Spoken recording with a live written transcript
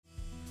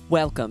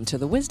Welcome to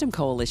the Wisdom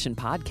Coalition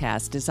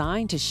podcast,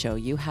 designed to show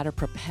you how to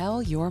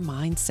propel your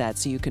mindset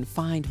so you can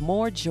find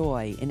more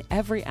joy in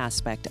every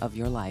aspect of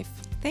your life.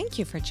 Thank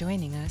you for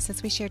joining us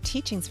as we share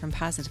teachings from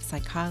positive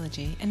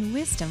psychology and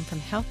wisdom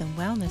from health and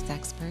wellness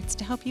experts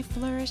to help you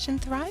flourish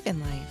and thrive in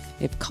life.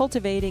 If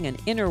cultivating an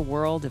inner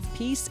world of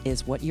peace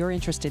is what you're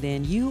interested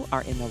in, you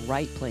are in the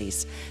right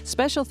place.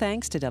 Special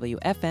thanks to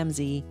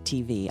WFMZ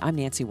TV. I'm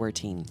Nancy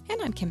Wertine.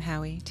 And I'm Kim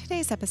Howie.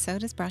 Today's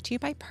episode is brought to you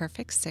by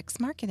Perfect Six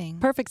Marketing.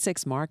 Perfect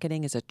Six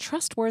Marketing is a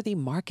trustworthy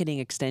marketing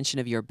extension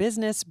of your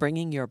business,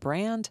 bringing your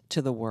brand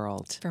to the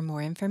world. For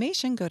more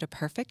information, go to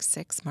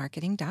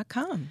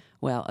perfectsixmarketing.com.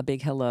 Well, a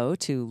big hello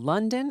to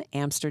London,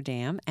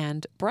 Amsterdam,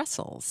 and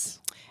Brussels.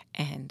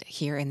 And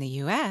here in the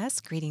U.S.,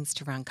 greetings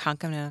to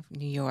Ronkonkoma of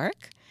New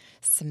York,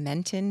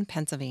 Cementon,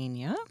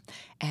 Pennsylvania,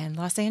 and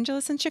Los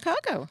Angeles and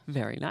Chicago.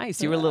 Very nice.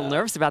 You were a little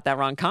nervous about that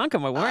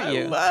Ronkonkoma, weren't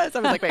you? I was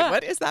like, wait,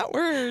 what is that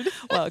word?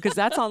 Well, because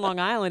that's on Long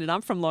Island, and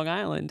I'm from Long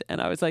Island.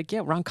 And I was like, yeah,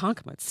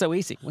 Ronkonkoma. It's so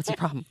easy. What's the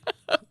problem?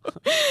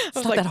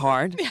 It's not that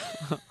hard.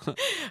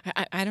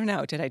 I don't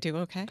know. Did I do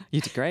okay?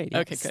 You did great.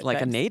 Okay, it's good. like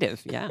Thanks. a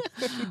native, yeah.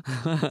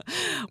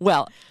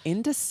 Well,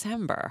 in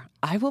December,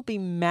 I will be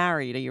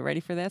married. Are you ready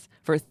for this?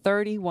 For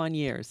 31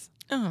 years.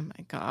 Oh,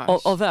 my gosh.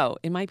 Although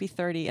it might be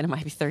 30 and it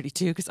might be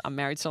 32 because I'm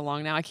married so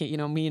long now. I can't,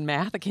 me and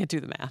math, I can't do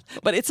the math.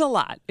 But it's a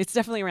lot. It's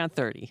definitely around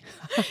 30.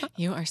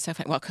 You are so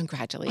fun. Well,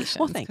 congratulations.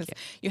 Well, thank you.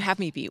 You have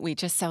me beat. We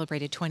just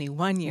celebrated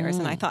 21 years,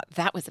 and I thought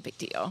that was a big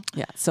deal.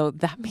 Yeah, so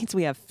that means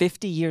we have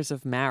 50 years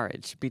of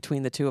marriage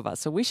between the two of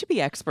us. So we should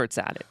be experts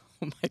at it.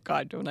 Oh, my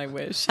God, don't I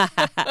wish?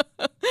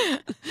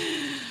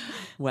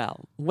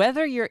 Well,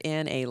 whether you're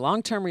in a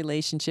long-term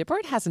relationship or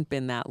it hasn't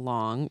been that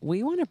long,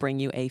 we want to bring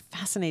you a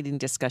fascinating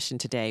discussion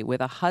today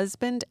with a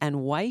husband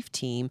and wife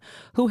team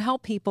who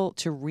help people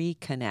to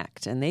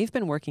reconnect. And they've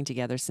been working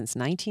together since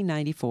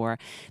 1994.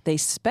 They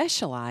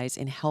specialize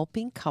in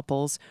helping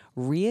couples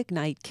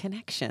reignite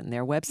connection.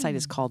 Their website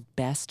is called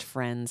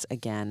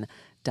bestfriendsagain.com.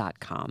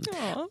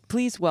 Aww.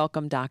 Please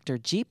welcome Dr.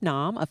 Jeep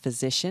Naum, a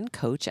physician,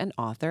 coach, and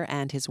author,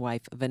 and his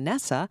wife,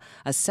 Vanessa,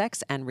 a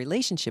sex and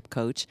relationship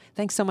coach.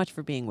 Thanks so much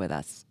for being with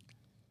us.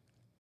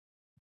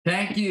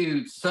 Thank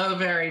you so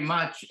very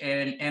much.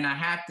 And I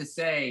have to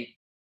say,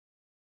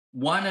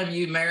 one of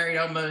you married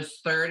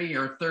almost 30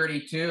 or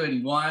 32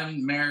 and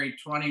one married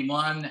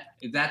 21.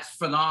 That's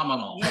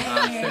phenomenal.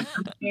 So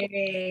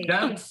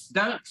don't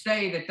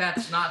say that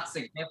that's not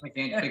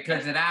significant,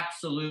 because it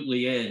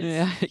absolutely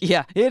is.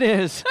 Yeah, it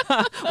is.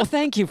 Well,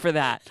 thank you for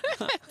that.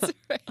 That's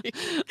right.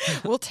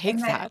 We'll take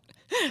that.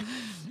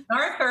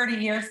 Our 30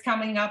 years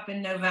coming up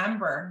in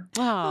November.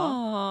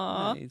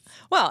 Oh, nice.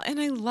 Well, and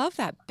I love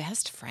that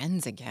Best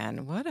Friends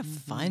Again. What a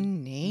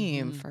fun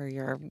name for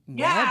your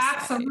Yeah, website.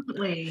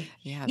 absolutely.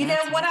 Yeah, You know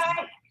that's what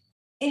awesome.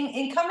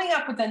 in coming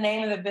up with the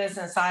name of the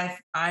business, I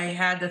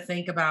had to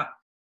think about,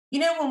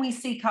 when we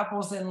see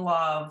couples in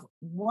love,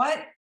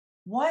 what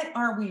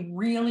are we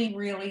really,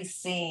 really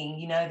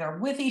seeing? They're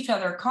with each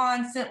other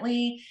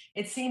constantly.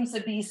 It seems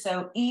to be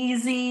so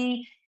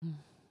easy.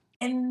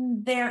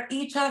 And they're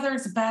each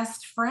other's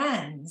best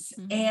friends.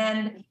 Mhm.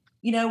 And,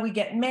 we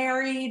get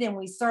married and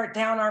we start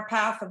down our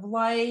path of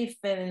life,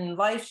 and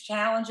life's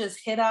challenges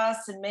hit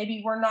us. And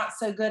maybe we're not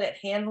so good at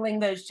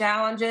handling those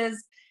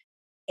challenges.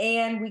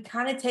 And we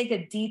kind of take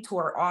a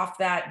detour off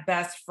that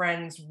best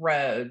friends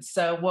road.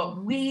 So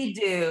what we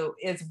do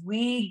is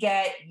we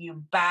get you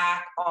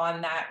back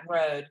on that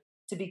road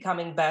to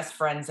becoming best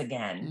friends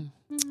again.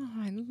 Oh,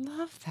 I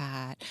love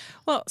that.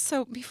 Well,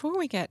 so before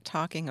we get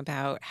talking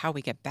about how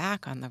we get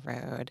back on the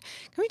road,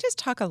 can we just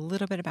talk a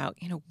little bit about,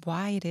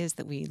 why it is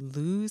that we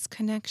lose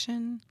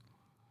connection?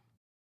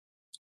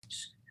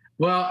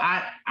 Well,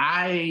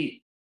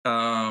 I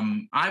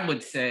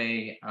would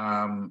say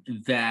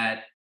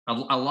that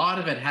a lot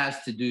of it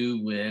has to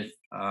do with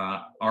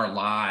our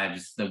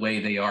lives, the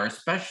way they are,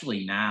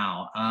 especially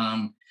now.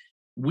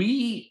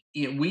 We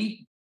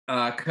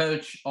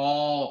coach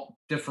all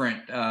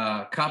different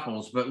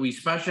couples, but we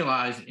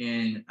specialize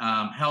in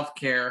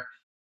healthcare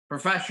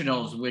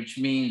professionals, which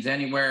means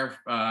anywhere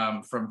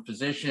from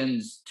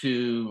physicians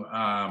to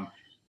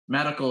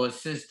medical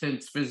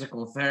assistants,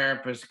 physical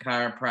therapists,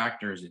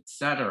 chiropractors,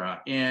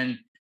 etc. And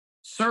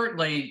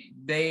certainly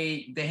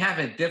they have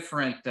a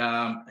different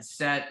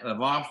set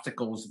of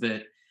obstacles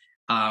that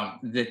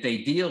they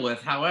deal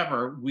with.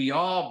 However, we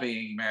all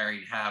being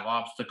married have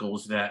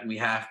obstacles that we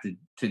have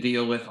to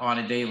deal with on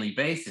a daily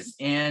basis.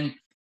 And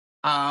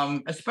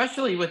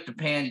especially with the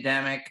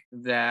pandemic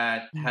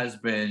that has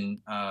been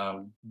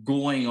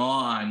going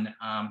on,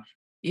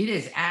 it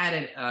has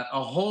added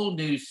a whole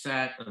new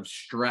set of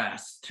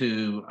stress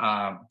to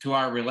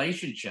our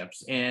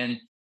relationships. And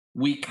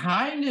we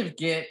kind of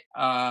get,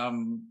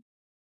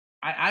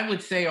 I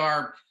would say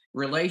our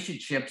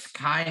relationships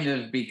kind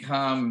of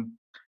become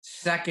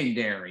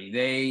secondary.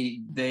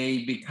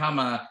 They become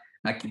a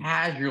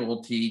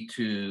casualty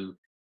to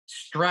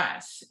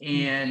stress,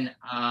 and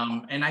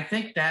I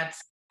think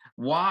that's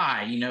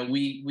why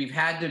we've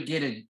had to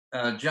get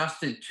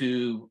adjusted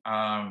to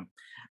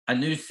a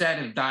new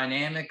set of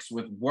dynamics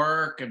with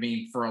work. I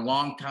mean, for a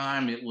long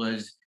time, it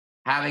was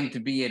having to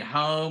be at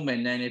home.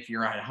 And then if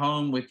you're at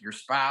home with your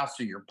spouse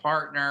or your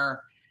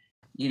partner,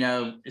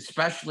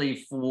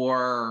 especially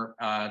for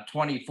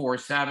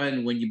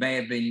 24/7, when you may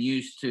have been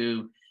used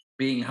to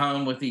being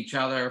home with each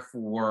other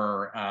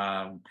for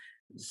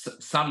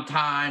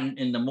sometime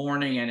in the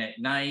morning and at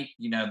night,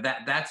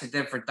 that's a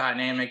different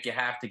dynamic you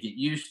have to get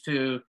used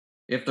to.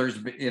 If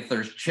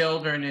there's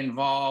children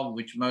involved,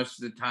 which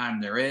most of the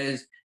time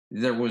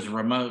there was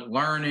remote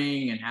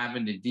learning and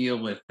having to deal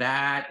with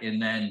that,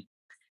 and then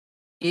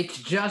it's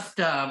just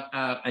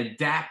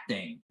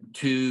adapting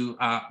to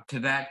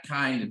that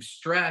kind of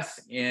stress,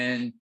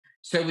 and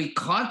so we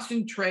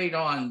concentrate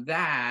on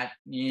that,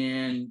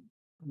 and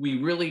we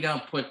really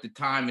don't put the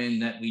time in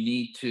that we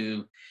need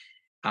to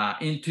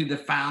into the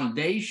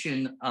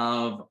foundation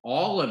of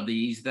all of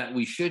these that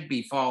we should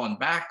be falling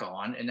back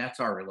on, and that's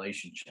our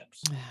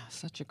relationships. Yeah,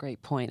 such a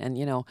great point. And,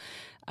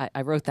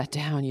 I wrote that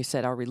down. You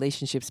said our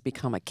relationships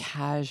become a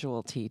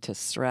casualty to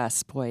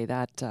stress. Boy,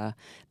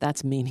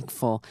 that's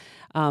meaningful.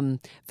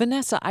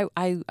 Vanessa,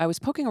 I was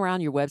poking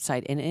around your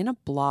website, and in a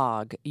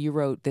blog, you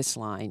wrote this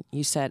line.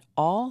 You said,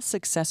 all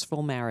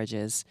successful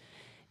marriages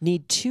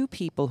need two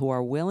people who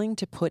are willing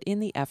to put in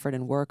the effort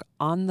and work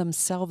on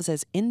themselves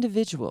as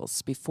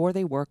individuals before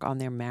they work on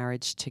their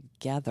marriage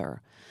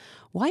together.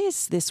 Why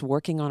is this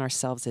working on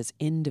ourselves as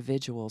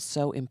individuals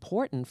so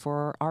important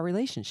for our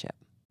relationship?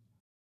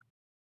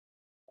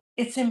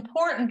 It's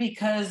important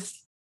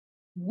because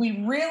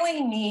we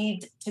really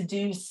need to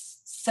do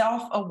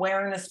self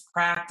awareness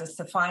practice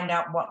to find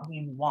out what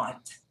we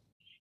want.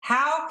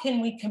 How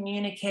can we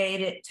communicate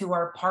it to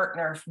our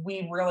partner if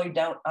we really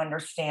don't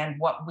understand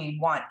what we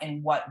want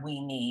and what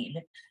we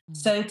need? Mm.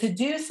 So to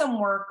do some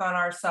work on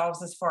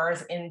ourselves as far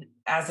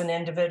as an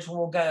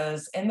individual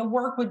goes, and the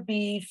work would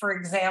be, for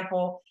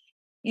example,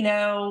 you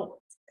know,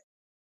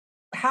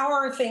 how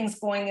are things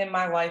going in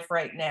my life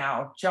right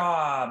now?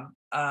 Job,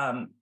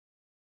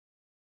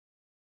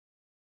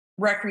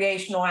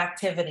 recreational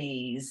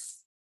activities,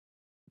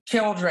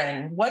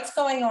 children, what's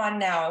going on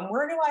now? And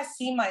where do I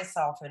see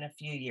myself in a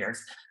few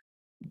years?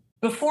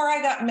 Before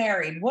I got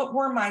married, what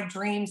were my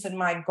dreams and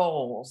my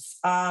goals?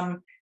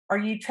 Are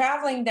you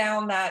traveling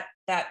down that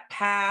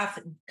path,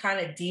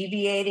 kind of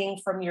deviating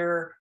from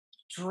your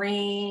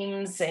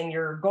dreams and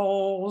your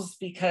goals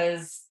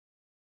because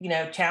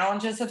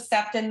challenges have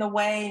stepped in the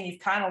way and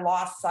you've kind of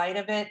lost sight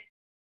of it?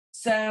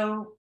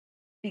 So,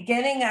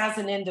 beginning as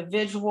an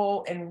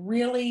individual and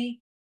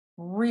really,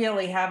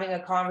 really having a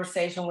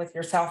conversation with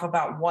yourself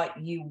about what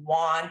you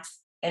want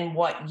and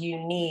what you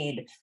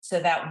need so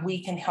that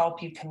we can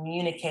help you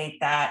communicate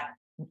that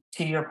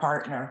to your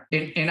partner.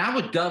 And I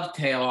would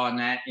dovetail on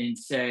that and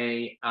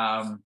say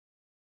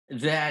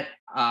that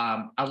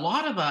a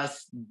lot of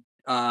us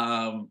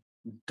um,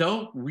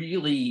 don't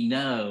really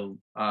know.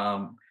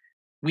 I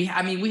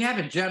mean, we have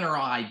a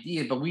general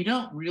idea, but we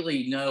don't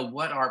really know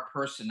what our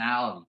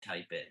personality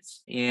type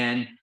is.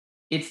 And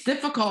it's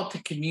difficult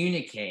to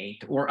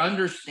communicate or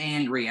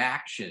understand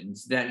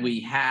reactions that we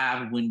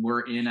have when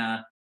we're in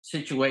a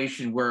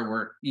situation where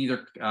we're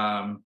either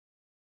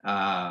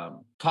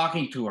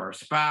talking to our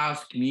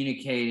spouse,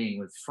 communicating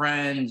with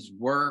friends,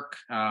 work,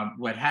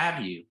 what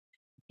have you.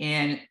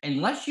 And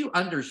unless you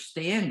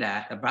understand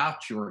that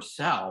about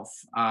yourself,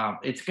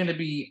 it's going to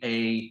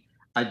be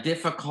a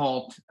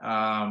difficult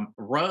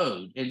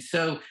road. And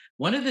so,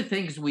 one of the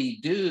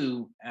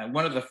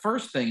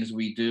first things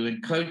we do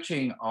in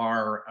coaching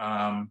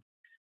our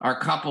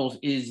couples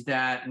is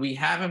that we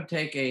have them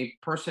take a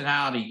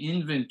personality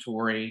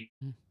inventory,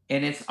 Mm.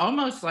 and it's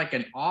almost like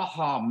an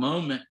aha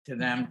moment to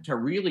them to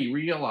really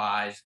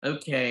realize,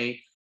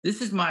 okay,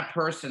 this is my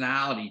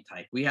personality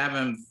type. We have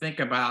them think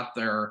about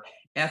their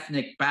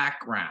ethnic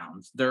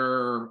backgrounds,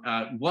 their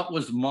what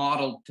was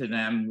modeled to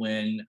them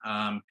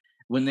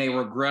when they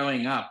were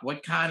growing up,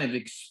 what kind of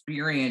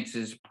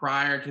experiences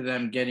prior to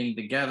them getting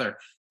together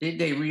did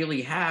they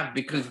really have?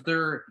 Because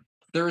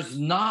there's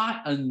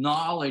not a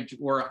knowledge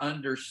or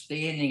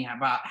understanding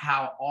about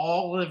how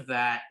all of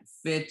that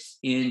fits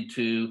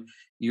into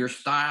your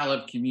style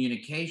of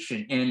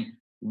communication. And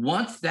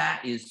once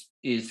that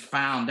is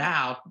found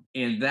out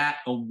and that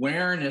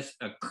awareness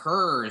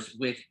occurs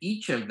with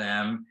each of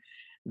them,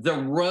 the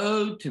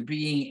road to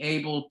being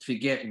able to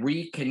get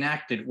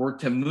reconnected or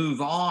to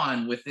move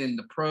on within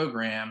the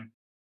program,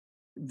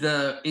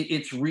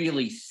 it's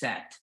really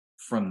set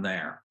from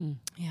there. Mm.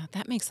 Yeah,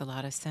 that makes a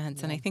lot of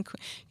sense. And Yeah. I think,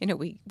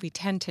 we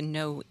tend to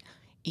know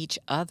each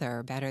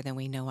other better than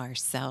we know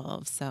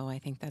ourselves. So I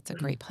think that's a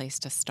great place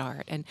to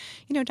start. And,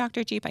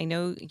 Dr. Jeep, I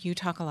know you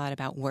talk a lot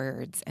about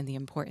words and the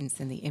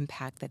importance and the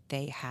impact that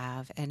they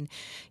have. And,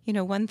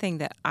 one thing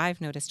that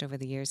I've noticed over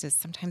the years is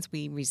sometimes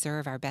we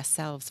reserve our best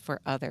selves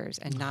for others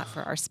and not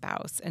for our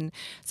spouse. And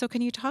so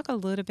can you talk a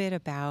little bit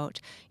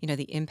about,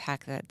 the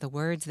impact that the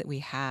words that we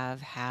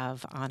have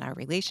on our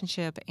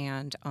relationship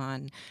and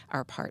on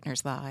our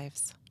partners'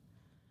 lives?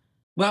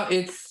 Well,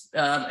 it's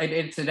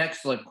an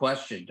excellent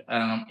question,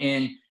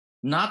 and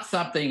not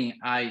something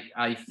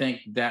I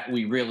think that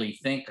we really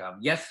think of.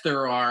 Yes,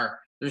 there are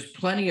there's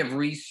plenty of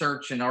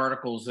research and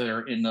articles that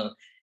are in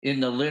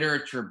the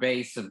literature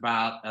base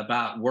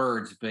about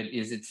words, but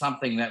is it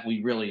something that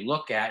we really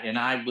look at? And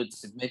I would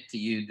submit to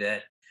you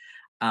that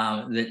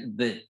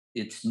that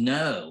it's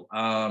no.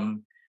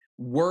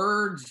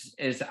 Words,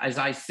 as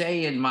I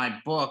say in my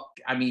book,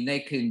 I mean, they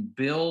can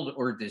build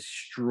or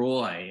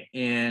destroy,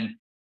 and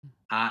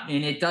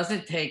it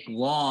doesn't take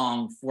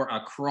long for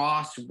a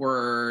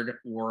crossword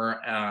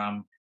or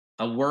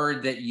a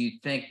word that you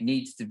think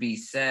needs to be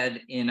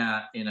said in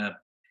a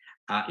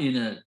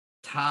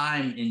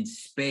time and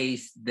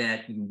space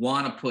that you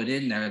want to put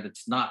in there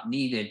that's not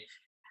needed,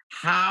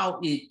 how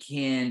it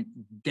can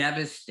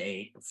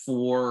devastate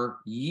for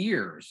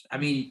years. I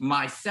mean,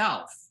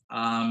 myself,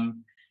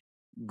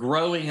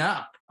 growing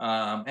up,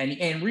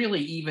 and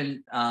really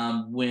even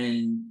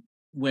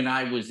when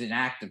I was in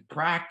active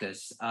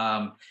practice,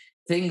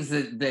 things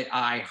that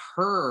I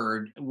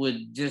heard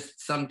would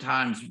just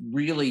sometimes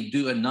really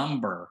do a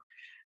number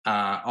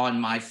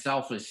on my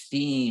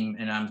self-esteem,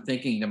 and I'm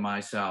thinking to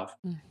myself,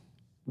 Mm.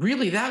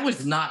 really, that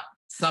was not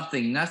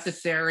something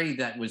necessary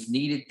that was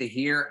needed to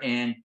hear.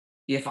 And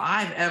if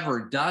I've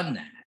ever done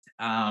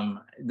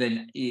that,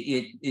 then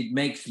it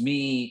makes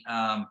me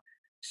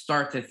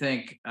start to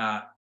think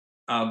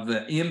of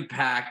the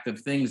impact of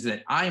things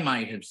that I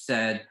might have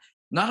said,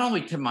 not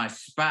only to my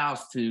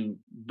spouse,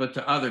 but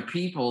to other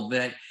people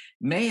that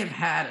may have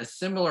had a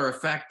similar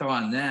effect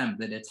on them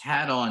that it's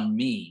had on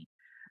me.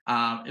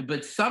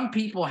 But some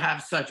people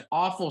have such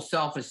awful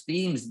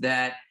self-esteems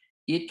that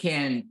it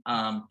can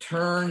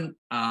turn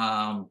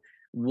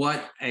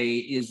what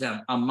is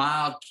a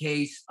mild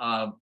case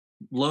of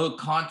low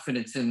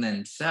confidence in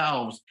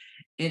themselves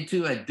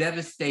into a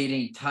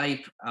devastating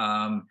type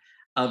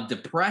of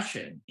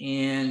depression.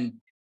 And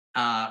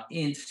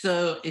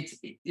so it's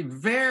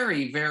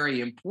very,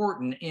 very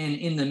important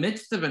in the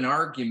midst of an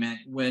argument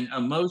when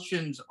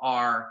emotions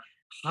are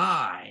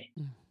high.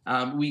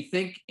 Mm. We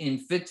think in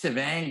fits of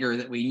anger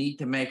that we need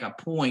to make a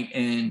point,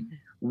 and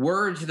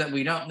words that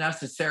we don't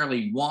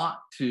necessarily want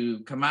to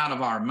come out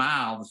of our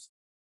mouths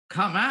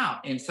come out.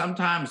 And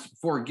sometimes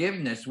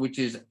forgiveness, which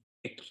is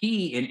a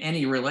key in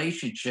any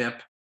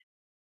relationship,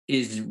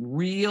 is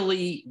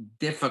really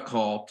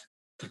difficult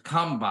to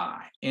come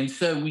by. And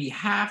so we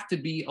have to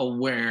be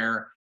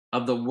aware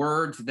of the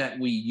words that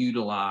we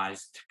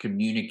utilize to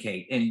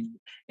communicate. And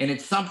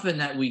it's something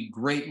that we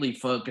greatly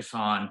focus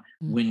on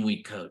Mm. when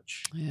we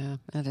coach. Yeah,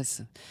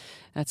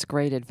 that's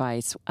great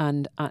advice.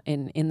 And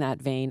in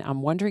that vein,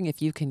 I'm wondering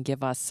if you can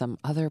give us some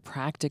other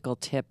practical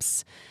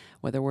tips,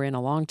 whether we're in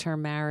a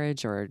long-term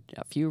marriage or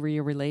a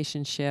few-year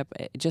relationship,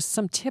 just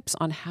some tips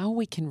on how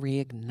we can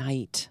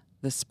reignite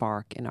the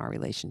spark in our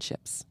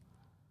relationships.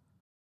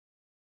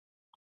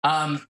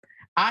 Um,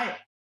 I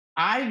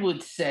I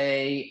would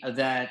say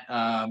that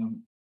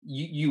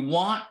you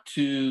want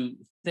to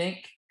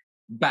think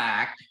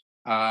back.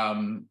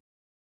 Um,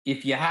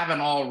 if you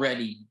haven't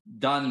already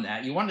done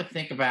that, you want to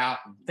think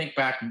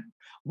back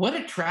what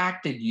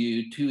attracted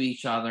you to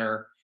each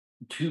other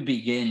to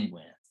begin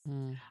with.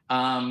 Mm.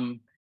 Um,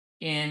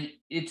 and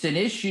it's an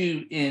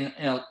issue in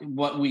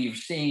what we're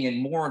seeing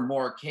in more and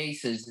more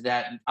cases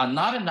that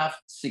not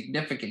enough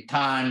significant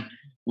time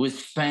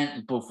was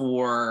spent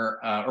before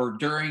or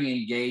during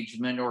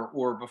engagement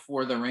or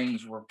before the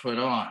rings were put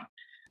on.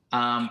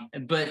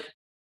 But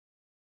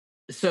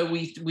so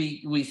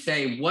we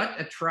say what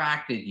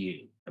attracted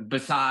you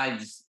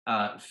besides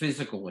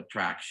physical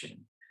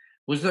attraction.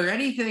 Was there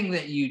anything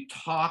that you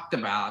talked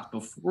about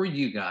before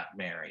you got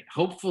married?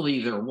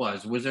 Hopefully there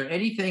was there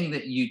anything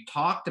that you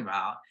talked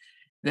about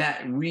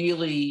that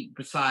really,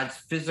 besides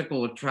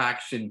physical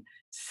attraction,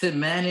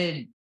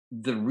 cemented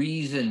the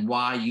reason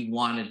why you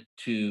wanted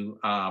to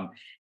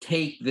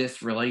take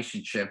this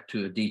relationship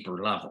to a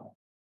deeper level?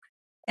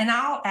 And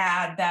I'll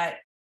add that,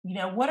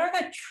 what are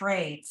the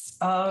traits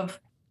of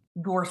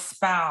your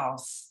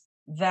spouse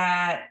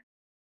that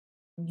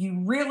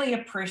you really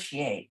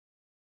appreciate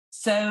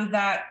so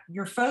that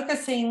you're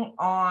focusing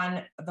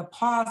on the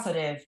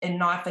positive and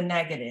not the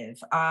negative?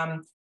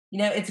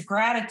 It's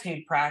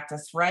gratitude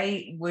practice,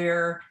 right?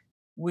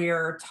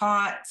 We're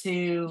taught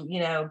to,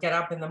 get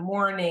up in the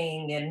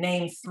morning and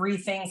name three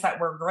things that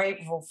we're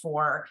grateful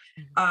for,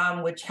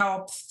 which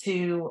helps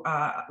to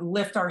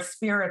lift our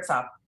spirits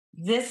up.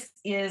 This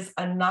is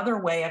another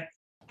way of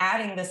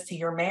adding this to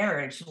your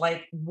marriage.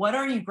 Like, what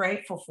are you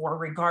grateful for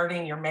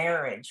regarding your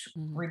marriage,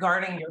 Mm.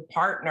 regarding your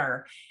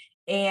partner?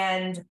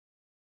 And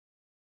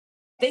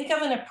think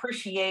of an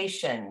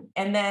appreciation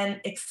and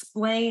then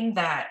explain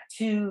that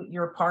to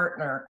your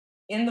partner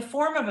in the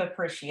form of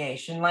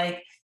appreciation.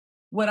 Like,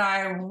 what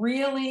I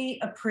really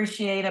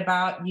appreciate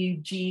about you,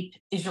 Jeep,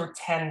 is your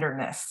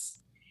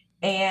tenderness.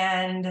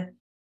 And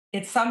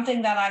it's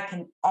something that I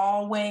can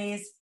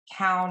always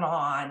count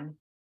on.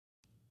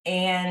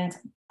 And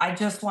I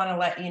just want to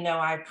let you know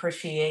I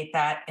appreciate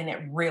that. And it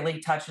really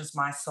touches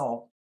my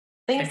soul.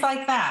 Things And,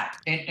 like that.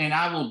 and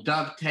I will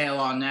dovetail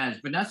on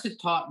that. Vanessa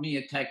taught me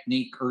a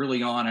technique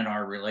early on in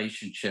our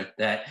relationship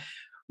that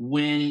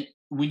when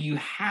you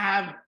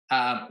have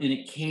an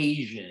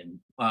occasion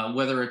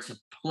whether it's a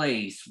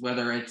place,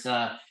 whether it's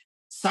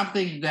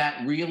something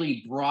that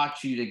really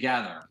brought you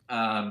together,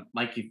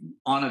 like if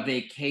on a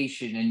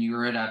vacation and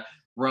you're at a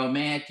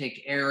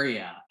romantic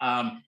area.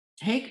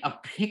 Take a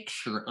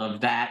picture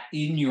of that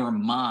in your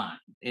mind.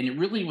 And it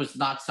really was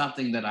not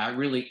something that I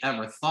really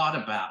ever thought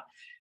about.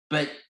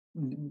 But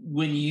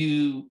when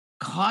you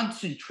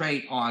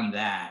concentrate on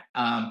that,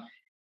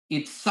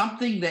 it's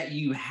something that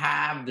you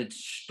have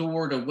that's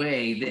stored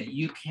away that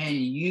you can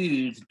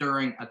use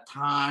during a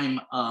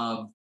time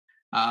of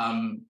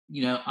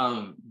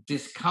of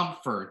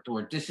discomfort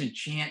or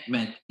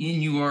disenchantment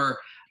in your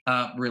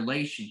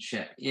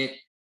relationship. It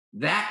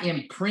that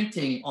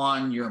imprinting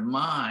on your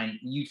mind,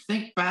 you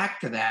think back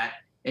to that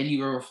and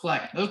you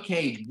reflect,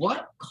 okay,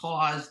 what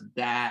caused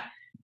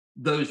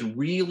those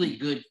really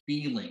good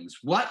feelings?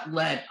 What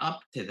led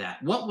up to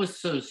that? What was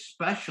so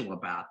special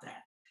about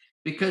that?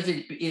 Because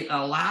it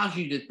allows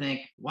you to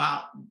think,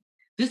 wow,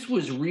 this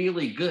was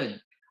really good.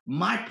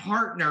 My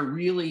partner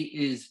really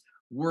is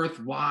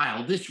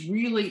worthwhile. This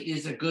really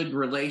is a good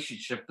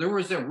relationship. There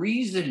was a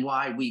reason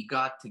why we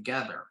got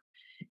together.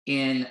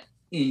 And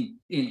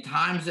in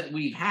times that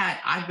we've had,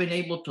 I've been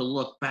able to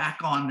look back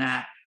on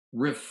that,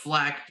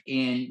 reflect,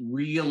 and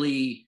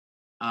really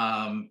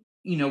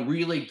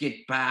really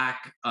get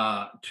back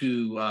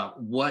to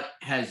what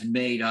has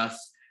made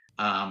us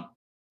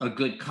a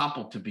good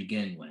couple to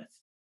begin with.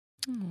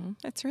 Oh,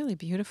 that's really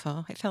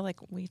beautiful. I felt like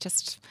we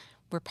just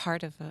were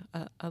part of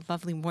a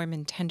lovely, warm,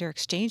 and tender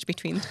exchange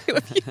between the two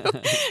of you.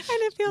 And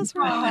it feels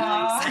really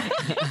nice.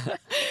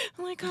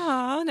 I'm like,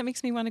 oh, that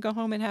makes me want to go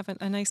home and have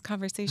a nice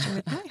conversation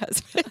with my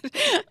husband.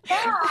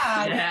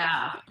 Yeah.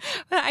 Yeah.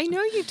 But I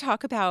know you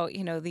talk about,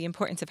 the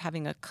importance of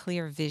having a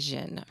clear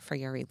vision for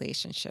your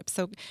relationship.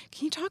 So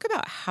can you talk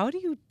about how do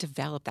you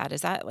develop that?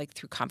 Is that like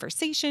through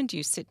conversation? Do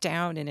you sit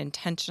down and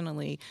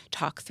intentionally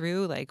talk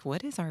through, like,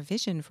 what is our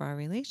vision for our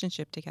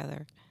relationship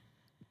together?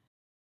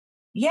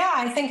 Yeah,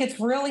 I think it's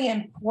really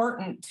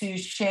important to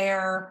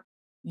share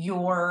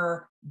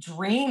your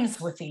dreams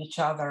with each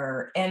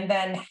other. And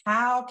then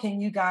how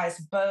can you guys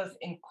both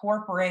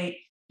incorporate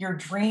your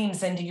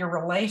dreams into your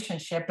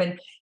relationship? And,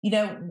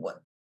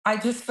 I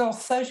just feel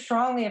so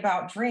strongly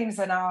about dreams,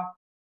 and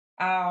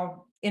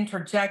I'll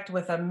interject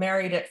with a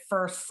married at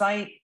first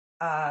sight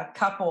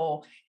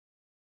couple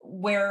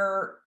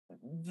where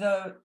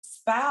the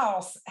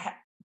spouse,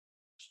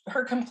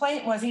 her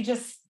complaint was he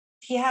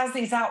has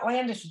these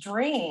outlandish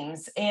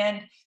dreams,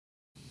 and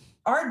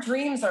our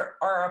dreams are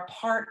a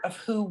part of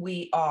who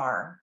we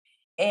are.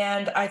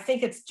 And I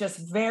think it's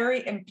just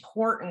very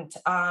important.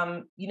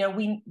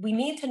 We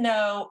need to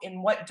know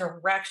in what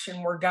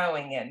direction we're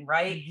going in,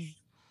 right? Mhm.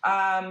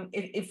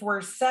 If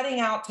we're setting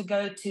out to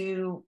go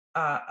to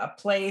a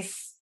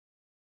place,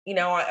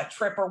 a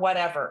trip or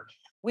whatever,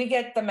 we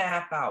get the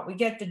map out, we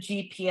get the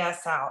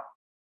GPS out,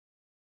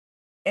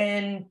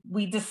 and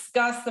we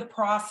discuss the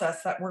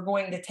process that we're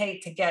going to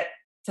take to get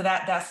to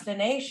that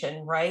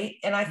destination, right?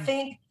 And I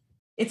think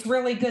it's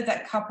really good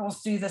that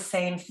couples do the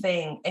same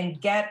thing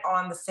and get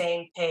on the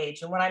same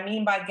page. And what I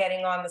mean by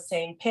getting on the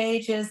same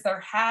page is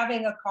they're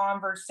having a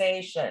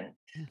conversation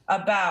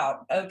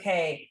about,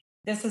 okay,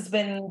 this has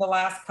been the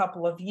last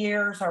couple of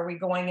years. Are we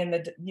going in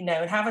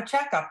have a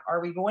checkup? Are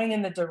we going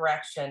in the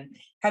direction?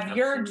 Have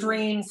your Absolutely.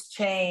 dreams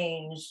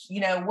changed?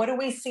 What do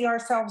we see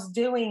ourselves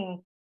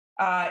doing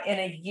in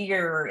a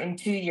year, in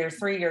 2 years,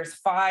 3 years,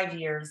 5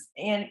 years?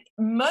 And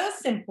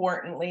most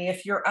importantly,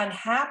 if you're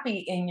unhappy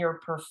in your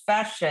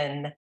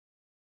profession,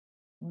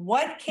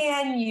 what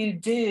can you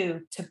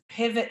do to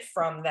pivot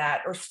from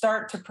that or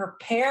start to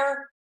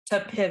prepare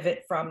to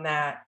pivot from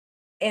that?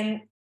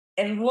 And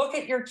look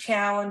at your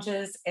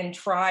challenges and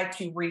try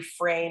to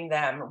reframe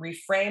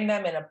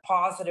them in a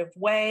positive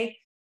way,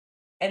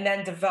 and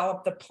then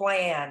develop the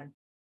plan.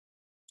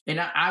 And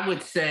I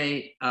would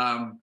say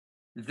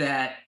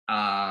that,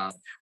 and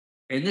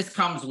this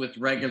comes with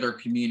regular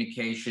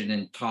communication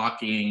and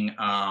talking,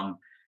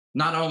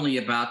 not only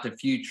about the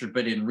future,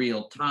 but in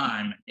real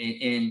time.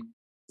 And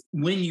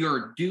when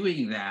you're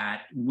doing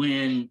that,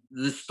 when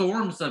the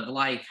storms of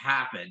life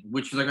happen,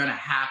 which they're going to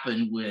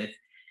happen with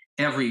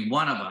every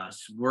one of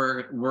us,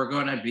 we're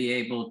going to be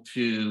able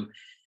to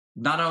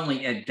not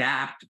only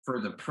adapt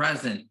for the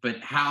present, but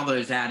how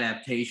those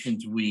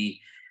adaptations we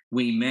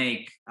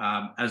make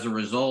as a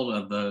result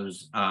of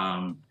those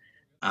as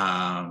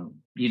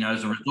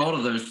a result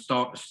of those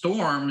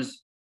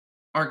storms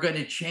are going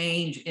to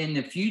change in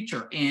the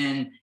future.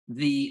 And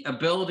the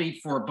ability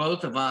for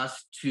both of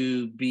us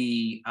to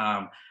be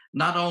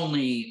not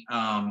only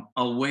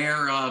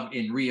aware of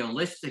and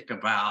realistic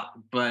about,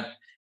 but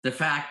the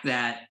fact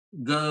that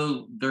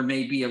though there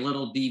may be a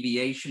little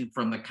deviation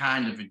from the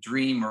kind of a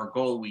dream or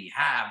goal we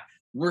have,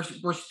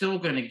 we're still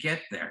going to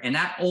get there. And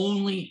that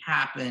only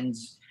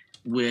happens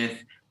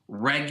with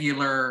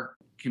regular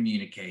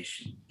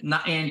communication.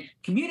 And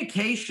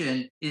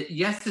communication,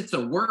 yes, it's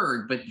a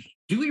word, but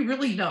do we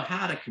really know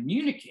how to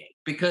communicate?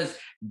 Because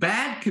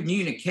bad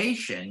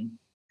communication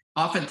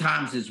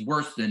oftentimes is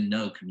worse than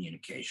no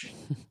communication.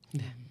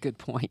 Good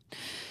point.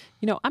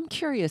 I'm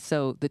curious.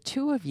 So the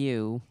two of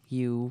you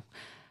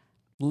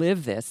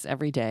live this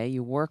every day.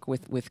 You work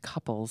with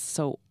couples.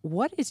 So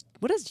what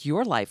does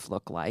your life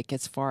look like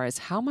as far as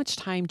how much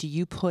time do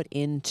you put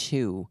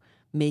into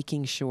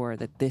making sure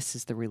that this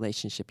is the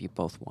relationship you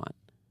both want?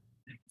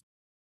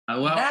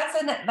 Well,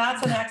 That's an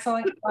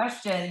excellent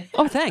question.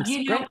 Oh, thanks.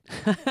 You know,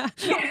 Great.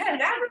 yeah,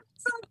 that's an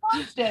excellent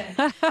question.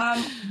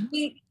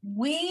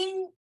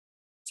 We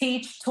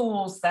teach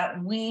tools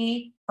that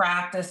we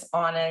practice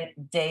on a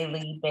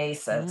daily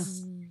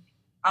basis.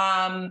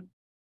 And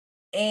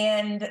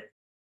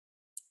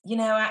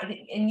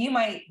and you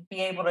might be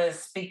able to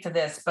speak to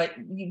this, but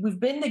we've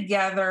been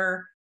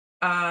together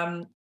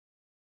in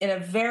a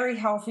very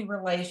healthy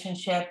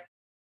relationship,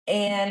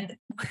 and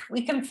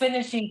we can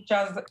finish each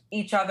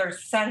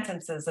other's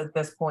sentences at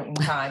this point in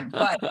time.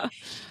 But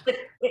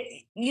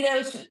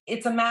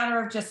it's a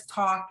matter of just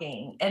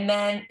talking, and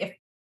then if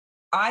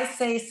I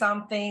say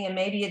something and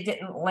maybe it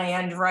didn't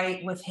land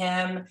right with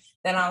him,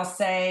 then I'll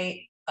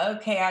say,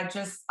 okay, I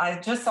just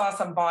saw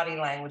some body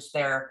language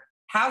there.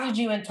 How did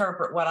you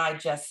interpret what I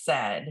just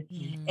said?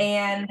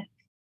 And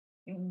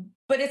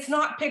but it's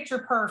not picture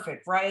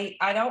perfect, right?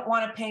 I don't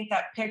want to paint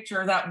that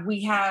picture that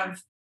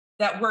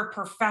we're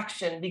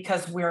perfection,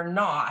 because we're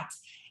not.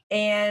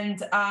 And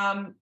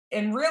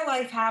real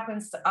life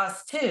happens to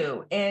us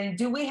too. And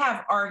do we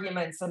have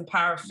arguments and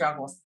power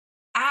struggles?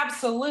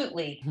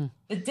 Absolutely.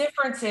 The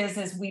difference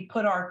is we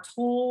put our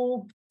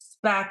tools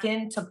back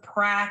into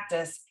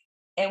practice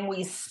and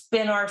we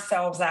spin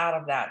ourselves out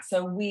of that.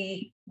 So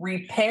we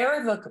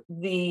repair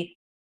the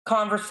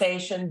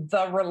conversation,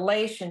 the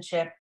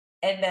relationship,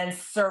 and then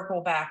circle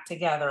back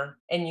together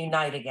and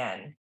unite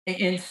again.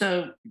 And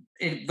so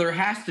there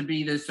has to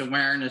be this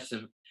awareness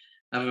of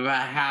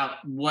about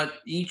what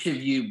each of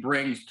you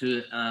brings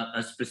to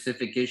a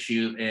specific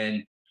issue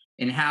and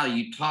how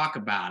you talk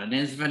about it. And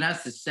as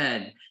Vanessa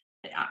said,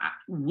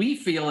 we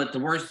feel that the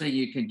worst thing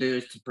you can do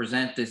is to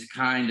present this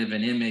kind of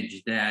an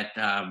image that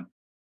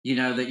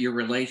that your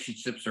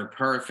relationships are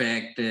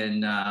perfect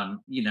and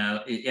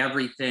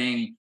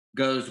everything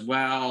goes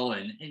well,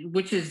 and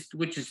which is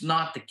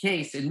not the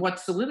case. And what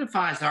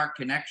solidifies our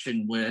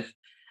connection with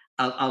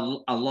a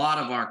lot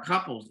of our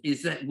couples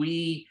is that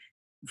we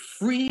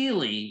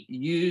freely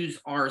use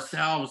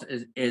ourselves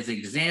as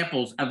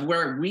examples of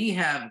where we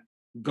have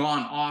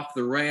gone off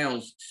the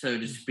rails, so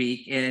to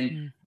speak,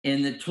 and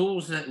the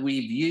tools that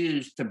we've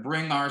used to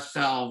bring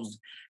ourselves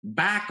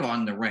back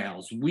on the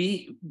rails.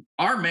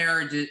 Our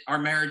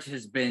marriage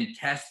has been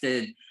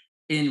tested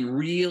in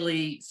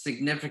really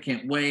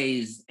significant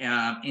ways,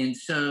 and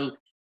so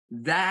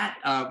that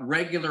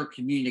regular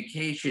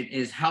communication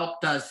has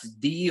helped us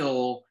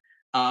deal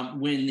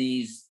when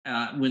these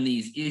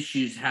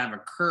issues have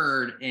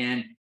occurred,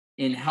 and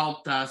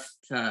helped us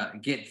to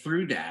get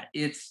through that.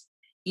 It's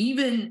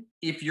even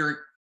if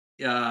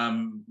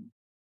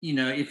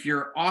if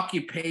your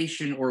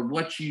occupation or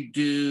what you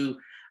do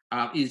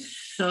is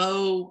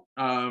so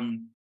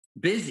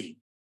busy,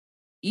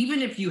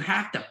 even if you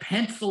have to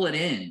pencil it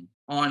in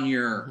on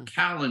your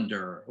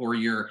calendar or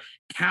your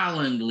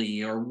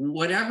Calendly or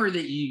whatever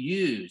that you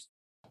use,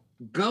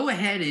 go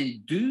ahead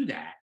and do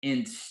that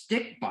and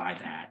stick by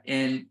that.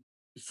 And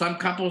some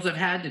couples have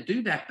had to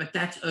do that, but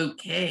that's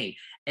okay.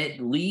 At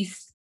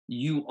least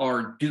you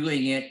are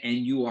doing it and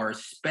you are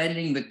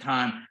spending the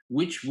time,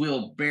 which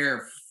will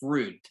bear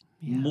fruit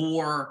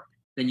more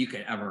than you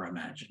could ever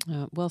imagine.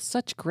 Well,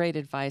 such great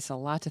advice. A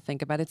lot to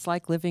think about. It's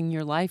like living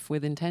your life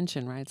with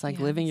intention, right? It's like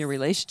living your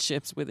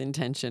relationships with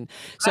intention.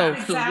 So,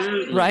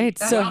 absolutely. Right?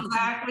 That's so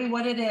exactly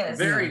what it is.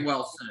 Very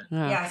well said.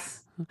 Yes.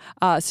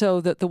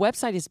 So the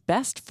website is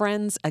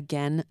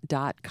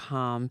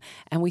bestfriendsagain.com.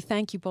 And we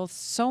thank you both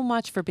so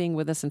much for being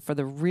with us and for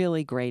the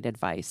really great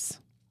advice.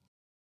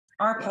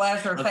 Our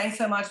pleasure. Thanks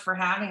so much for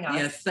having us.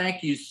 Yes,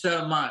 thank you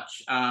so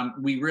much.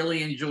 We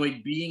really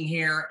enjoyed being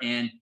here,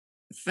 and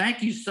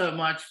thank you so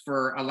much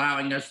for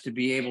allowing us to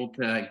be able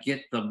to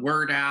get the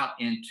word out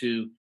and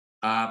to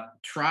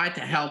try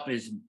to help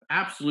as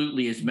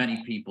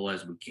many people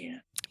as we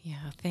can.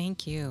 Yeah,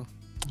 thank you.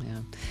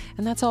 Yeah.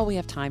 And that's all we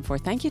have time for.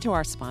 Thank you to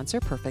our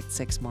sponsor, Perfect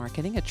Six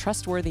Marketing, a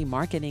trustworthy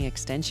marketing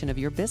extension of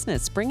your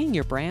business, bringing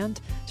your brand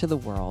to the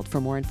world.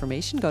 For more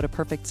information, go to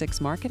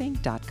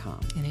perfectsixmarketing.com.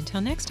 And until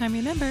next time,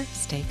 remember,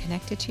 stay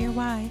connected to your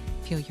why,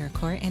 fuel your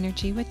core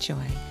energy with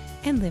joy,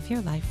 and live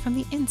your life from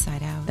the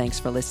inside out. Thanks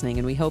for listening,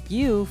 and we hope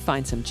you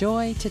find some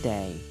joy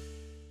today.